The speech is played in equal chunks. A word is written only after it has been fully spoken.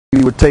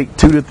You would take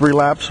 2 to 3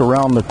 laps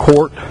around the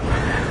court.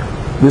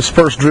 This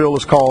first drill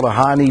is called a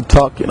high knee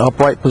tuck in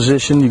upright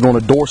position. You're going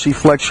to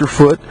dorsiflex your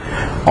foot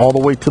all the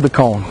way to the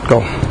cone.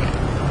 Go.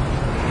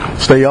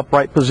 Stay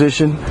upright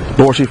position,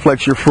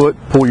 dorsiflex your foot,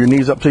 pull your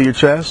knees up to your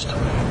chest.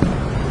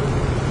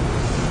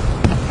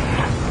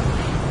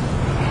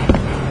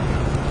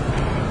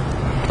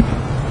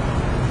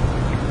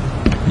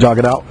 Jog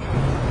it out.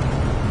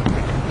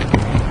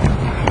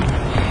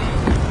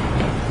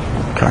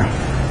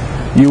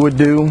 Okay. You would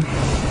do,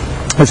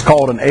 it's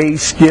called an A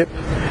skip.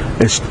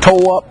 It's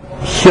toe up,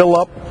 heel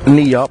up,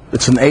 knee up.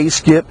 It's an A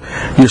skip.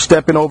 You're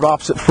stepping over the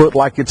opposite foot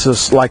like it's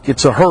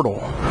a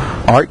hurdle.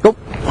 All right, go.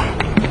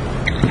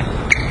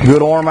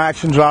 Good arm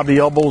action. Drive the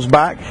elbows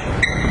back.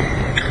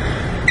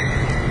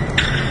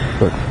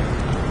 Good.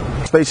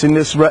 Facing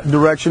this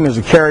direction is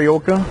a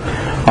karaoke.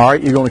 All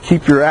right, you're going to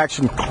keep your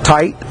action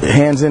tight,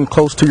 hands in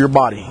close to your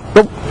body.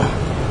 Go.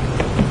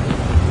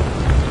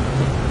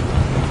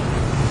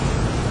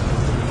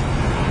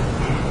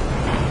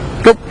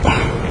 Go.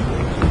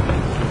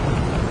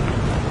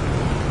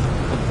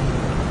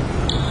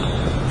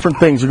 Different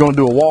things. You're going to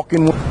do a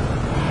walk-in.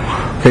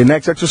 Okay,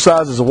 next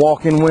exercise is a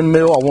walk-in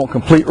windmill. I want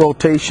complete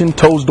rotation,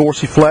 toes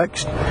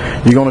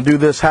dorsiflexed. You're going to do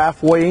this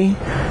halfway,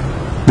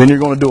 then you're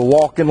going to do a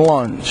walk-in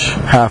lunge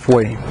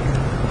halfway.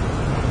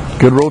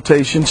 Good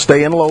rotation,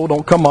 stay in low,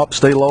 don't come up,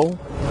 stay low.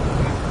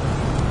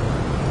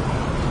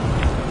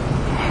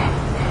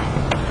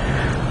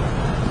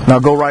 Now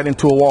go right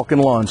into a walk-in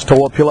lunge.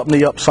 Toe up, heel up,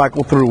 knee up,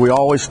 cycle through. We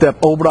always step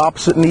over the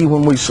opposite knee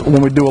when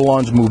we do a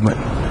lunge movement.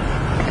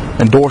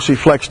 And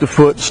dorsiflex the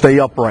foot, stay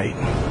upright.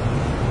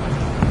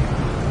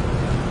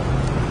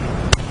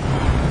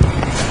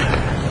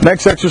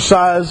 Next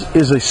exercise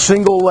is a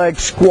single leg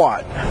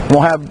squat.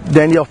 We'll have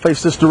Danielle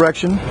face this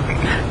direction.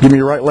 Give me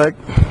your right leg.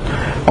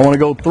 I want to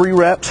go 3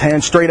 reps,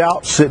 hands straight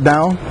out, sit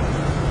down,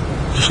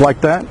 just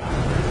like that.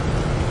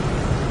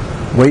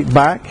 Weight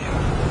back.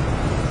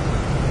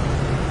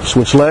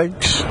 Switch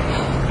legs.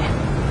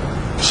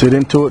 Sit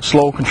into it,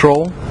 slow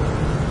control.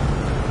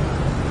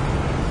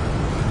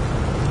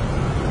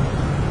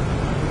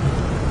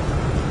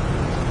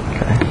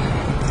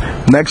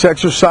 Next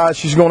exercise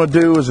she's going to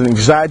do is an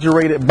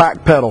exaggerated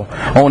back pedal.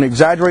 On the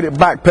exaggerated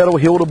back pedal,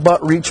 heel to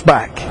butt, reach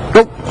back.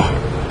 Go.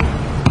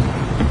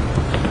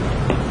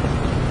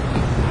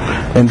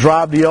 And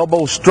drive the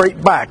elbows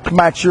straight back to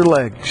match your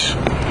legs.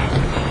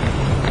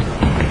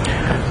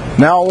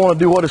 Now I want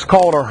to do what is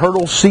called a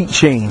hurdle seat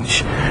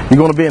change. You're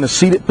going to be in a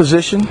seated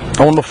position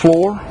on the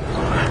floor,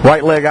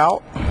 right leg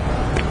out.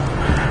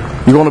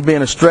 You're going to be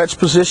in a stretch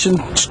position,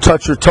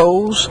 touch your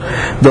toes.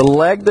 The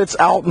leg that's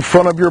out in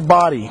front of your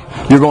body,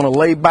 you're going to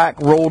lay back,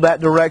 roll that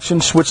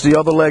direction, switch the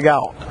other leg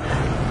out.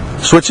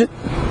 Switch it.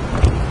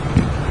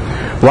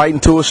 Right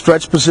into a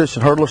stretch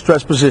position, hurdle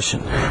stretch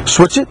position.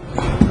 Switch it.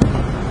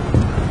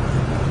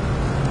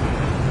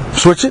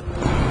 Switch it.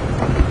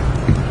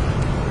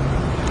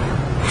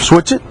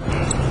 Switch it.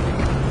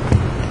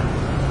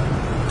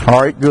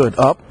 All right, good.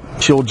 Up.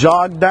 She'll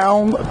jog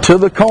down to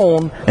the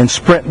cone and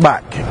sprint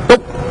back. Up.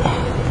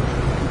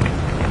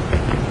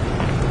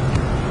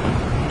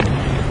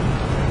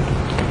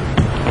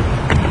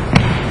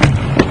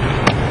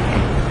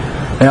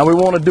 Now we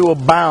want to do a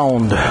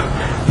bound.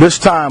 This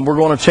time we're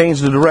going to change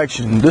the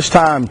direction. This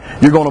time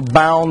you're going to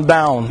bound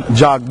down,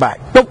 jog back.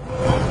 Nope.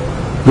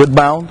 Good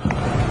bound.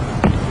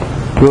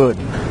 Good.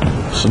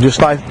 So just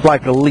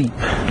like a leap.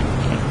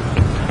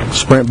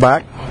 Sprint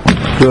back.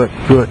 Good,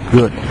 good,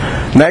 good.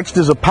 Next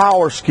is a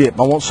power skip.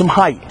 I want some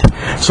height.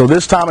 So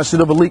this time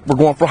instead of a leap, we're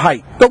going for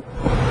height. Nope.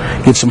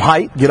 Get some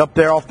height. Get up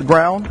there off the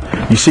ground.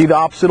 You see the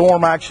opposite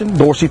arm action.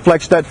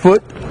 Dorsiflex that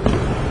foot.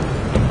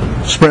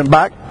 Sprint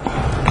back.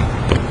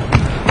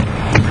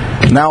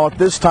 Now at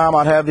this time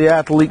I'd have the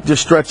athlete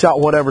just stretch out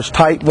whatever's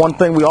tight. One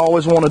thing we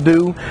always want to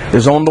do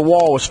is on the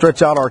wall is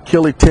stretch out our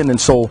Achilles tendon.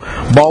 So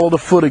ball of the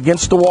foot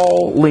against the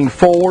wall, lean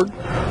forward,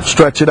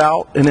 stretch it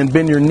out, and then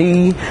bend your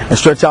knee and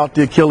stretch out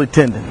the Achilles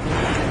tendon.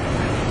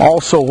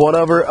 Also,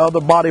 whatever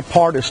other body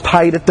part is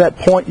tight at that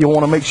point, you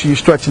want to make sure you're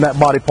stretching that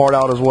body part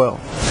out as well.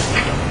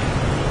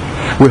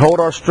 We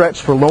hold our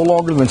stretch for no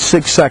longer than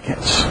 6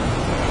 seconds.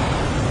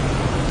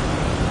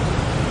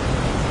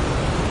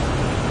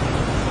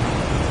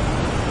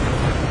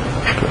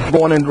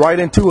 Going in right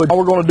into it. Now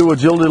we're going to do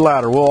agility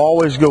ladder. We'll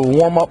always go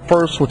warm up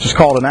first, which is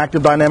called an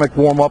active dynamic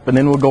warm up, and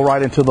then we'll go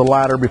right into the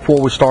ladder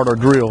before we start our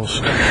drills.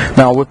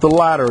 Now with the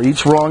ladder,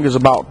 each rung is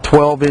about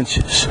 12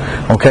 inches.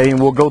 Okay, and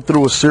we'll go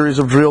through a series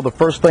of drills. The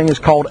first thing is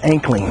called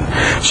ankling.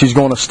 She's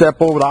going to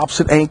step over the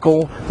opposite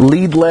ankle.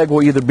 Lead leg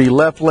will either be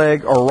left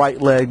leg or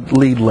right leg,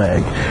 lead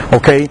leg.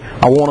 Okay,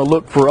 I want to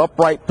look for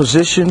upright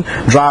position,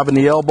 driving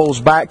the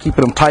elbows back,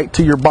 keeping them tight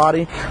to your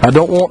body. I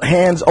don't want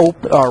hands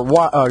open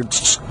or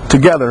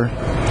together.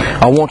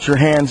 I want your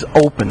hands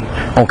open,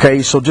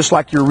 okay? So just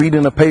like you're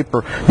reading a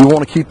paper, you want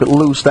to keep it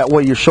loose. That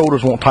way your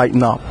shoulders won't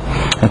tighten up,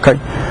 okay?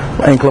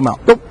 Ankle them out.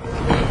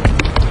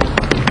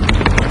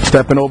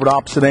 Stepping over the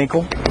opposite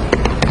ankle.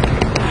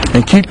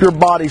 and keep your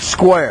body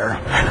square.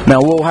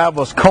 Now we'll have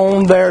a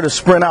cone there to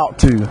sprint out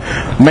to.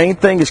 Main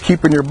thing is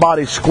keeping your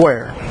body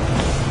square.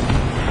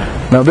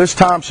 Now this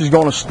time she's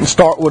going to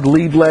start with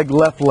lead leg,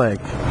 left leg.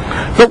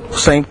 Nope,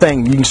 same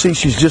thing. You can see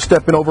she's just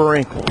stepping over her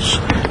ankles.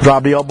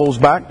 Drive the elbows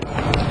back.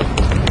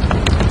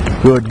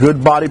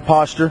 Good body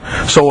posture.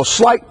 So a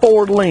slight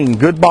forward lean,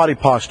 good body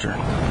posture.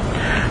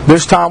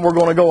 This time we're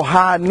going to go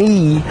high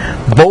knee,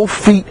 both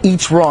feet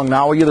each rung.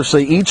 Now we either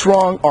say each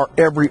rung or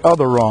every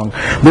other rung.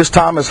 This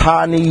time is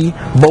high knee,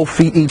 both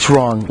feet each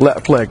rung,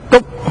 left leg.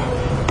 Nope.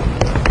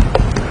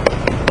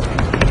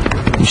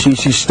 You see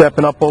she's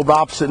stepping up over the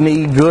opposite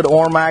knee, good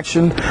arm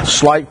action,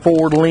 slight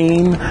forward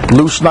lean,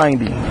 loose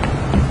 90.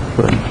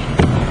 Good.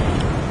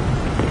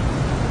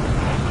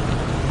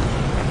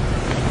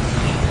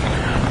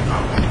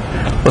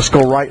 Let's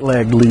go right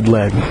leg, lead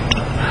leg.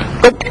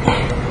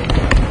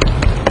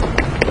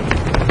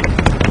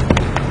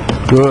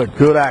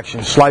 Good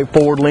action. Slight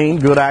forward lean,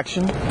 good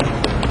action.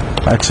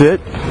 That's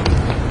it.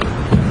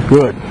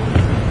 Good.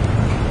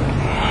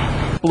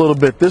 A little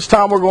bit. This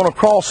time we're going to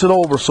cross it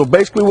over. So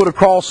basically with a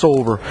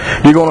crossover,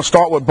 you're going to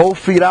start with both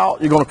feet out.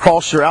 You're going to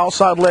cross your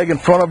outside leg in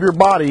front of your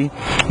body,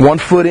 1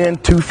 foot in,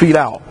 2 feet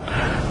out.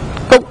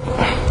 Go.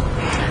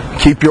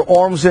 Keep your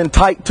arms in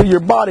tight to your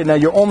body. Now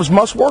your arms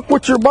must work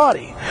with your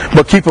body,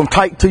 but keep them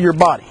tight to your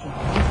body.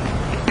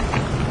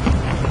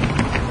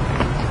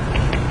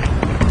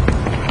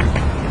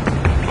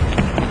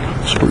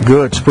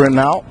 Good, sprinting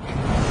out.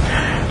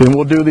 Then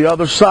we'll do the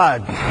other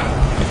side.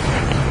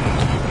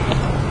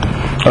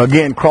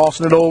 Again,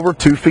 crossing it over,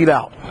 2 feet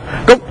out.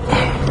 Go.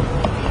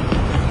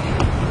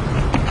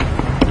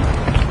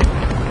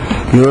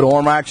 Good,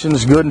 arm action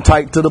is good and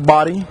tight to the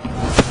body.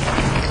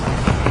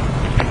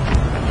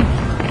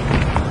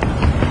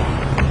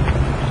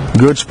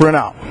 Good, sprint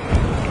out.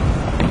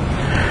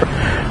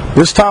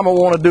 This time I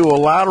want to do a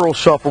lateral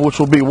shuffle, which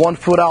will be 1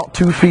 foot out,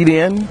 2 feet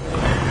in.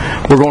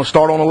 We're going to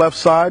start on the left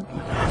side.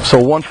 So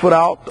 1 foot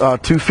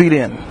out, 2 feet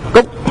in.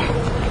 Go.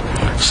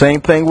 Same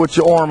thing with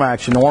your arm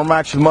action. Arm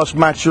action must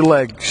match your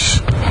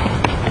legs.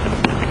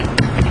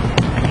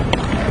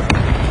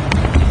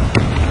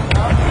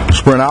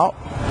 Sprint out.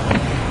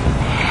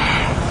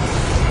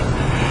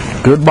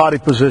 Good body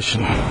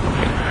position.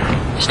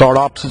 Start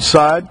opposite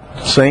side.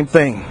 Same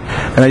thing.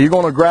 And now you're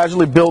going to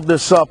gradually build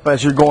this up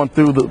as you're going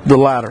through the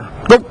ladder.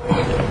 Go.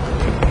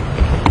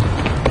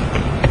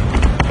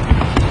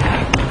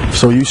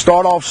 So you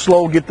start off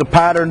slow, get the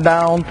pattern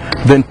down,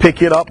 then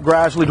pick it up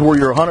gradually to where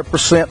you're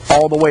 100%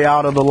 all the way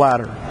out of the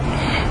ladder.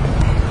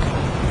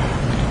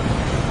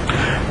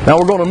 Now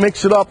we're going to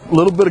mix it up, a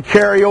little bit of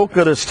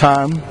karaoke this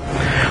time.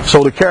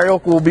 So the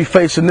karaoke will be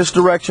facing this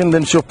direction,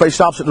 then she'll face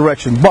the opposite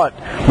direction. But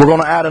we're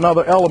going to add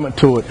another element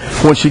to it.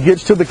 When she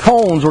gets to the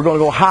cones, we're going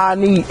to go high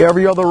knee,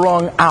 every other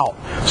rung out.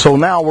 So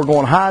now we're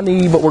going high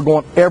knee, but we're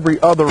going every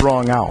other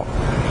rung out.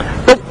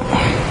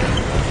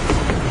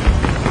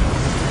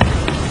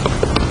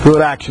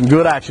 Good action,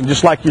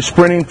 just like you're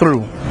sprinting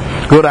through.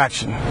 Good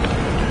action.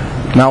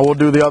 Now we'll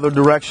do the other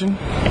direction.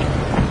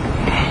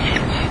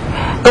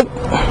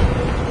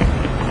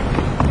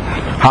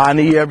 High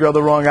knee, every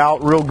other rung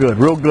out, real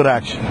good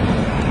action.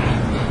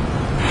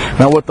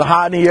 Now with the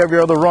high knee, every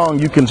other rung,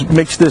 you can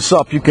mix this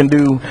up. You can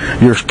do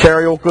your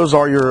karaokes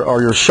or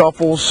your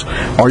shuffles,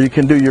 or you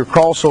can do your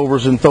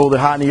crossovers and throw the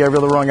high knee, every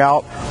other rung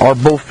out, or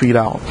both feet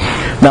out.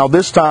 Now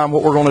this time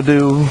what we're going to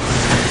do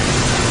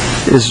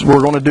is we're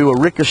going to do a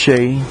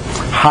ricochet,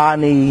 high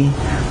knee,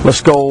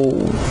 let's go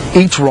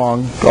each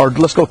rung, or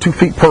let's go 2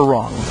 feet per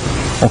rung.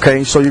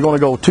 Okay, so you're going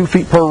to go 2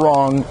 feet per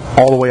rung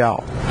all the way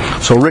out.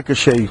 So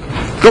ricochet,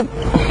 go.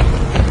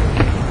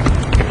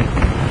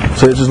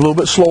 So it's just a little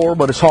bit slower,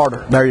 but it's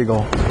harder. There you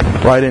go,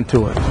 right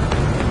into it.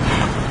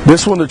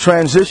 This one, the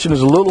transition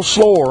is a little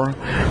slower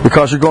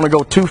because you're going to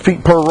go 2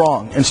 feet per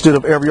rung instead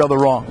of every other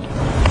rung.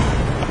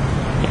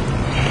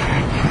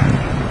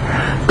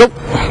 Go.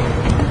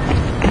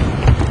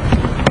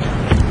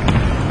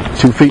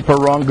 2 feet per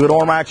rung, good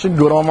arm action,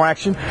 good arm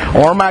action.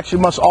 Arm action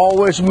must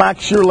always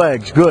match your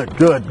legs. Good.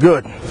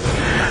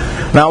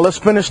 Now let's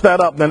finish that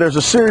up. Now there's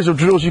a series of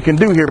drills you can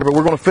do here, but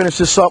we're going to finish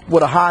this up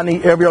with a high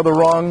knee every other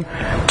rung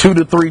 2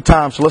 to 3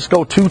 times. So let's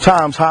go 2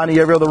 times high knee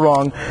every other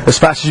rung as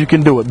fast as you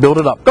can do it. Build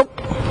it up. Go.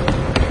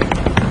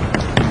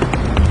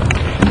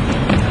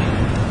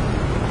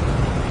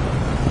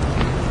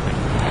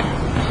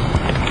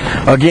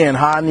 Again,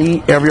 high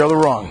knee every other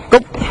rung. Go.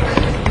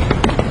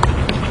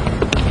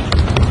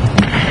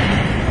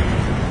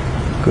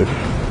 Good.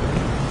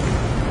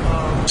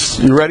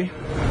 You ready?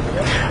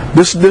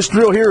 This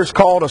drill here is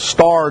called a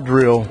star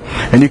drill,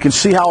 and you can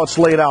see how it's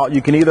laid out.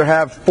 You can either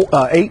have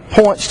 8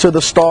 points to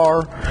the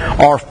star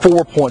or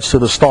 4 points to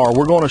the star.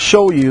 We're going to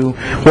show you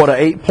what an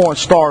 8-point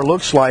star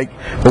looks like,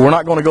 but we're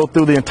not going to go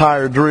through the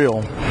entire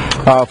drill.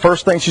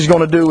 First thing she's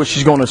going to do is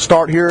she's going to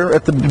start here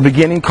at the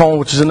beginning cone,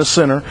 which is in the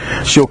center.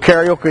 She'll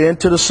karaoke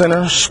into the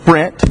center,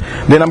 sprint.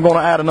 Then I'm going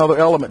to add another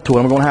element to it.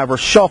 I'm going to have her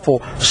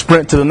shuffle,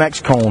 sprint to the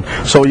next cone.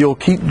 So you'll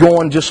keep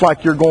going just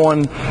like you're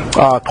going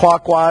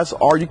clockwise,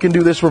 or you can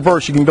do this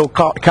reverse. You can go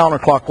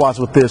counterclockwise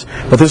with this.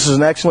 But this is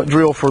an excellent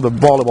drill for the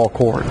volleyball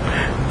court.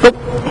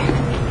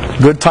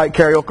 Good tight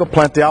karaoke,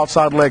 plant the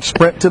outside leg,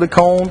 sprint to the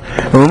cone.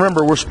 And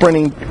remember, we're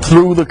sprinting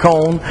through the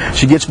cone.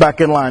 She gets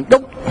back in line.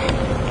 Go.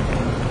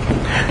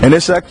 And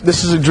this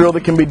is a drill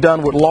that can be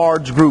done with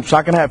large groups.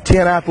 I can have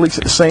 10 athletes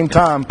at the same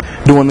time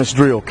doing this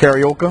drill.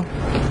 Karaoke,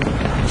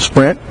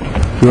 sprint,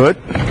 good.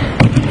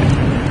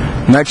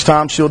 Next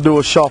time she'll do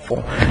a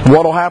shuffle.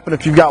 What will happen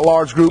if you've got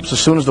large groups, as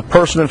soon as the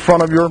person in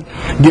front of you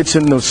gets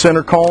in the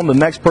center cone, the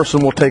next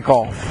person will take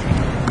off.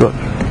 Good.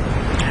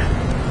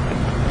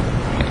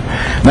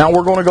 Now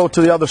we're going to go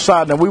to the other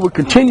side. Now we would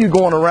continue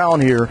going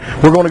around here.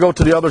 We're going to go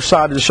to the other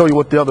side to show you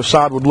what the other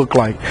side would look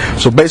like.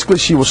 So basically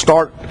she will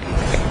start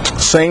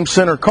same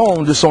center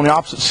cone, just on the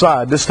opposite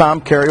side. This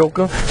time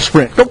karaoke,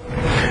 sprint. Go.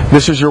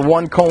 This is your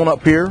one cone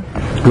up here.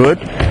 Good.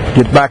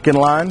 Get back in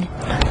line.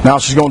 Now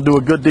she's going to do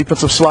a good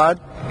defensive slide.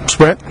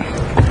 Sprint.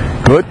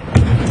 Good.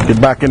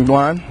 Get back in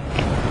line.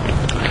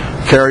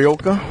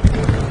 Karaoke.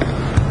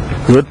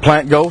 Good.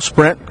 Plant, go.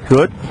 Sprint.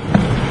 Good.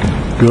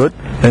 Good.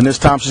 And this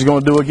time she's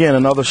going to do again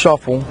another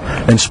shuffle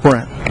and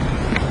sprint.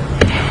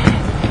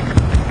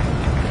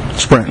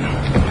 Sprint.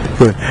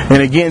 Good.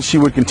 And again, she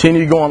would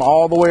continue going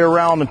all the way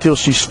around until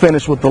she's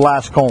finished with the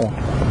last cone.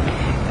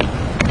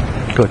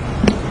 Good.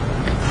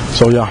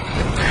 So yeah.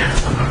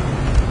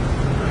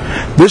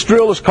 This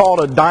drill is called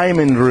a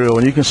diamond drill,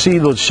 and you can see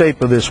the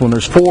shape of this one.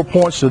 There's 4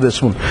 points to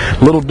this one, a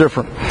little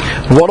different.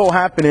 What will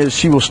happen is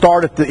she will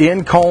start at the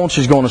end cone.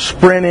 She's going to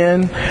sprint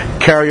in,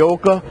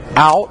 karaoke,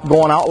 out,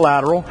 going out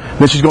lateral.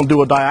 Then she's going to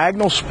do a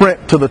diagonal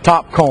sprint to the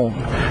top cone.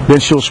 Then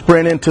she'll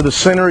sprint into the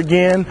center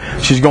again.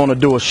 She's going to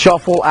do a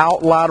shuffle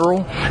out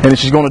lateral, and then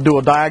she's going to do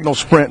a diagonal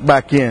sprint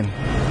back in.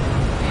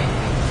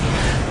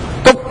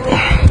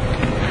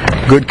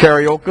 Good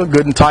karaoke,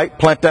 good and tight.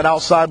 Plant that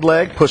outside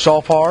leg, push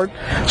off hard,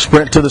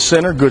 sprint to the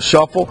center, good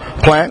shuffle,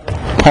 plant,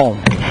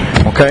 home.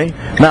 Okay?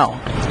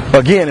 Now,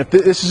 again, if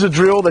this is a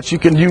drill that you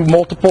can do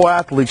multiple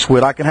athletes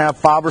with, I can have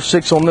 5 or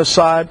 6 on this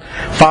side,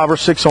 5 or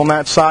 6 on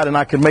that side, and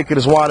I can make it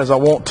as wide as I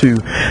want to.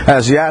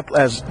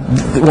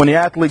 When the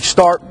athletes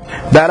start,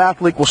 that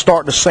athlete will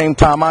start the same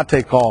time I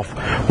take off.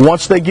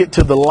 Once they get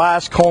to the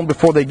last cone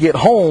before they get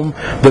home,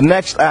 the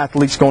next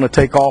athlete's going to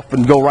take off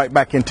and go right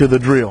back into the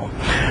drill.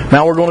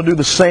 Now we're going to do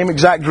the same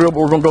exact drill, but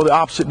we're going to go the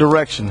opposite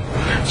direction.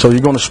 So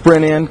you're going to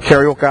sprint in,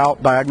 karaoke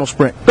out, diagonal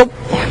sprint. Go.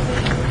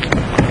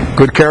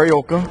 Good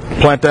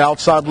karaoke. Plant the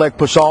outside leg,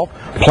 push off.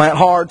 Plant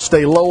hard,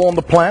 stay low on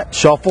the plant,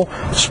 shuffle,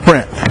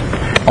 sprint.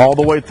 All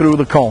the way through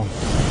the cone.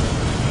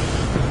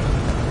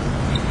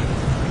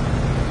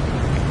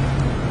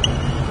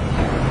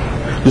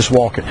 Just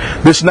walk it.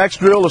 This next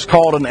drill is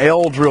called an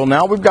L drill.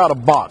 Now we've got a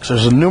box.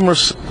 There's a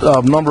numerous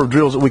number of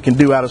drills that we can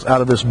do out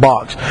of this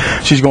box.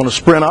 She's going to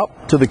sprint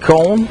up to the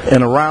cone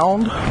and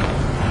around.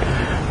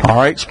 All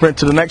right, sprint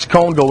to the next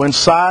cone, go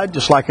inside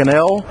just like an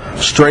L,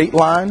 straight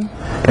line,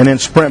 and then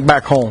sprint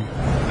back home.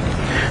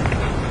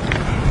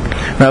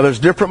 Now there's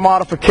different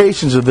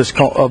modifications of this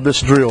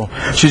drill.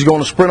 She's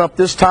going to sprint up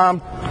this time.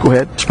 Go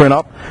ahead, sprint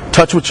up.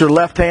 Touch with your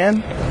left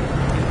hand.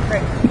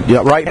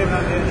 Yeah, right.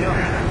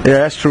 Yeah,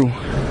 that's true.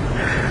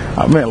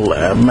 I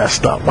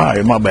messed up. All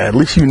right, my bad. At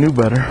least you knew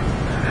better.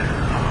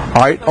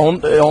 All right,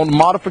 on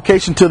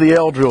modification to the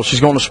L drill, she's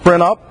going to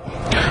sprint up,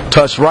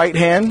 touch right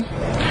hand,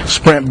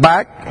 sprint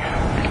back,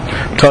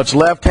 touch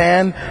left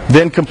hand,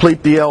 then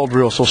complete the L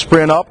drill. So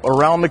sprint up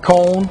around the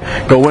cone,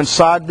 go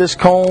inside this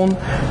cone,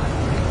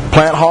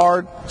 plant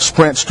hard,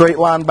 sprint straight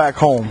line back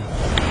home.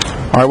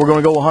 All right, we're going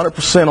to go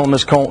 100% on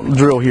this cone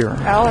drill here.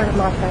 L or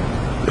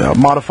modified?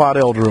 Modified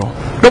L drill.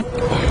 Go.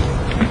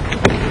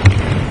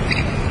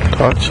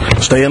 Touch.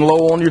 Staying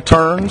low on your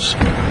turns.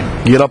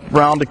 Get up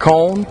around the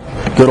cone.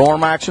 Good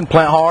arm action.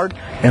 Plant hard.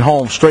 And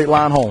home. Straight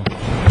line home.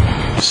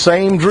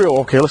 Same drill.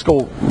 Okay, let's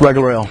go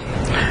regular L.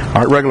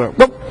 All right, regular L.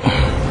 Whoop.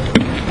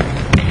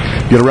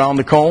 Get around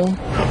the cone.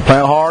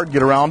 Plant hard.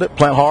 Get around it.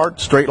 Plant hard.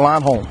 Straight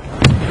line home.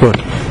 Good.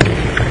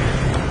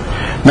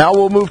 Now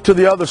we'll move to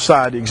the other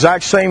side. The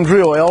exact same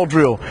drill, L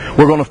drill.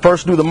 We're going to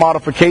first do the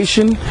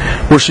modification,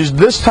 where she's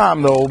this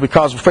time though,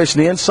 because we're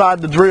facing the inside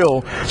of the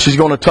drill, she's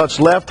going to touch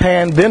left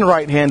hand, then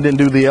right hand, then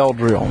do the L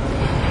drill.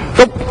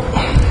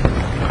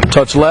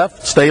 Touch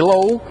left, stay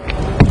low,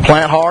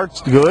 plant hard,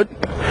 good.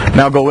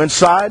 Now go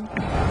inside,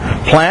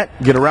 plant,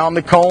 get around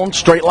the cone,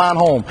 straight line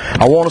home.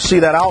 I want to see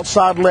that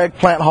outside leg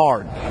plant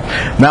hard.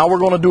 Now we're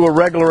going to do a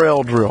regular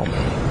L drill.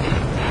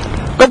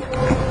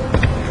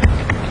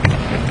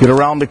 Get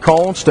around the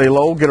cone, stay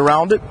low, get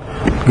around it.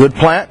 Good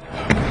plant.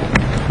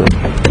 Good.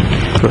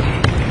 Good.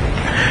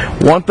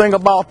 One thing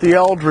about the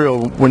L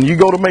drill, when you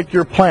go to make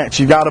your plants,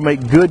 you got to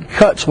make good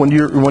cuts when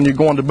you're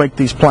going to make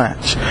these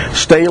plants.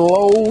 Stay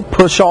low,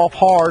 push off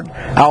hard,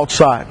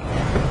 outside.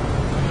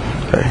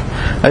 Okay.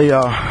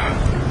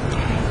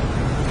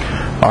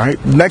 All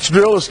right, next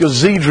drill is the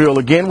Z drill.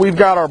 Again, we've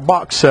got our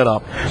box set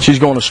up. She's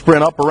going to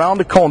sprint up around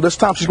the cone. This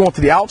time she's going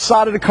to the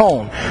outside of the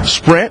cone.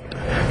 Sprint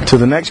to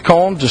the next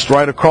cone, just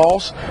right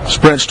across.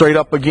 Sprint straight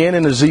up again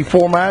in the Z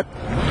format.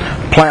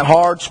 Plant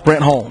hard,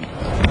 sprint home.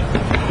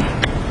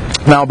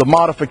 Now the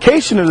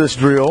modification of this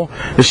drill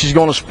is she's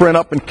going to sprint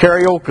up in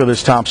karaoke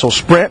this time. So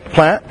sprint,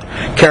 plant,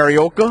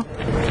 karaoke,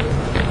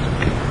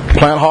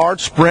 plant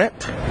hard, sprint,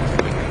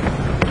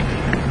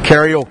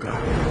 karaoke.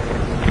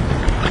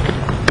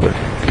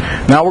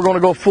 Now we're going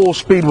to go full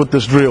speed with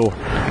this drill.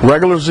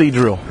 Regular Z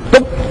drill.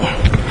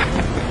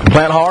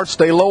 Plant hard,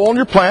 stay low on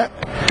your plant.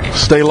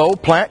 Stay low,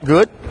 plant,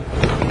 good.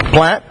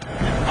 Plant,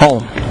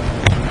 home.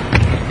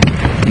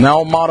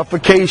 Now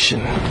modification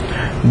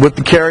with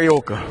the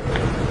karaoke.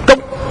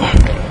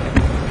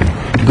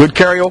 Good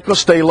karaoke,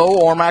 stay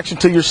low, arm action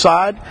to your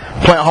side.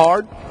 Plant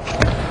hard.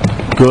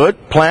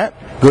 Good, plant,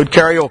 good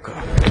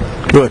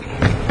karaoke. Good.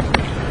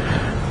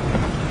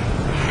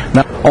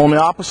 Now, on the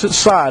opposite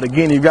side,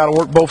 again, you've got to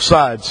work both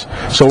sides.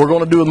 So we're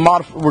going to do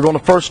we're going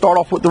to first start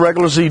off with the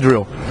regular Z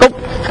drill.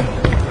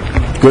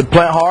 Good,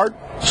 plant hard,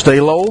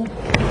 stay low,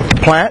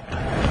 plant,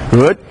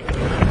 good,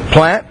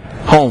 plant,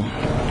 home.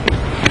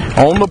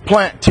 On the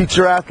plant, teach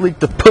your athlete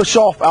to push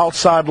off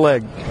outside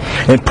leg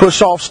and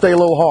push off, stay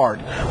low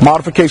hard.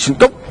 Modification,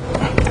 go.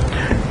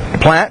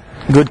 Plant,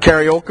 good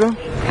karaoke.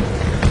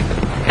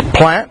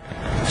 Plant,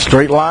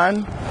 straight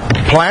line,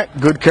 plant,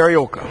 good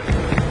karaoke.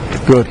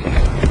 Good.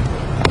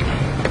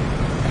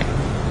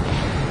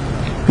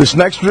 This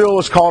next drill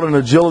is called an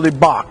agility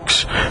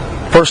box.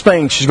 First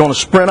thing, she's going to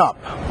sprint up.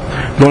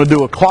 Going to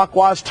do a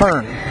clockwise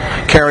turn.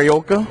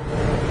 Karaoke.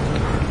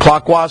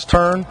 Clockwise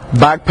turn,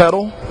 back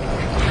pedal.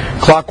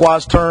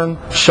 Clockwise turn,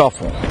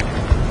 shuffle.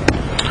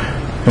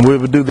 And we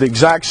would do the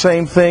exact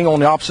same thing on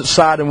the opposite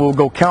side, and we'll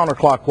go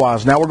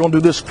counterclockwise. Now we're going to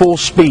do this full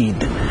speed.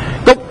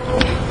 Go.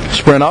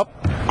 Sprint up.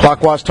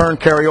 Clockwise turn,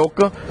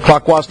 karaoke.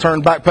 Clockwise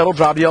turn, back pedal.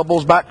 Drive the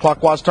elbows back.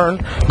 Clockwise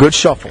turn. Good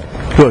shuffle.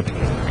 Good.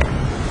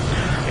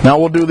 Now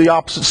we'll do the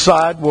opposite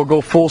side. We'll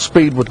go full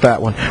speed with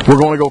that one. We're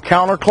going to go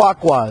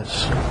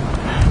counterclockwise.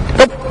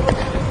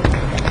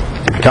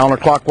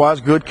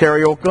 Counterclockwise, good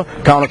karaoke.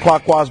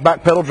 Counterclockwise,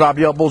 back pedal. Drive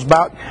the elbows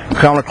back.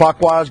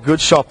 Counterclockwise, good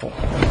shuffle.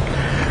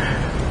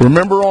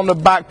 Remember on the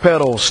back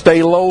pedal,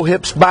 stay low,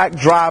 hips back,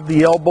 drive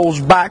the elbows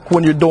back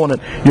when you're doing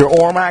it.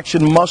 Your arm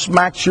action must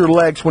match your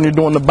legs when you're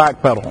doing the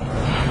back pedal.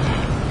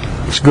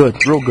 It's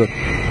good, real good.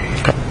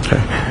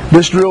 Okay.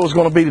 This drill is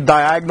going to be the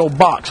diagonal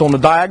box. On the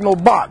diagonal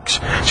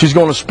box, she's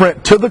going to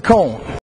sprint to the cone.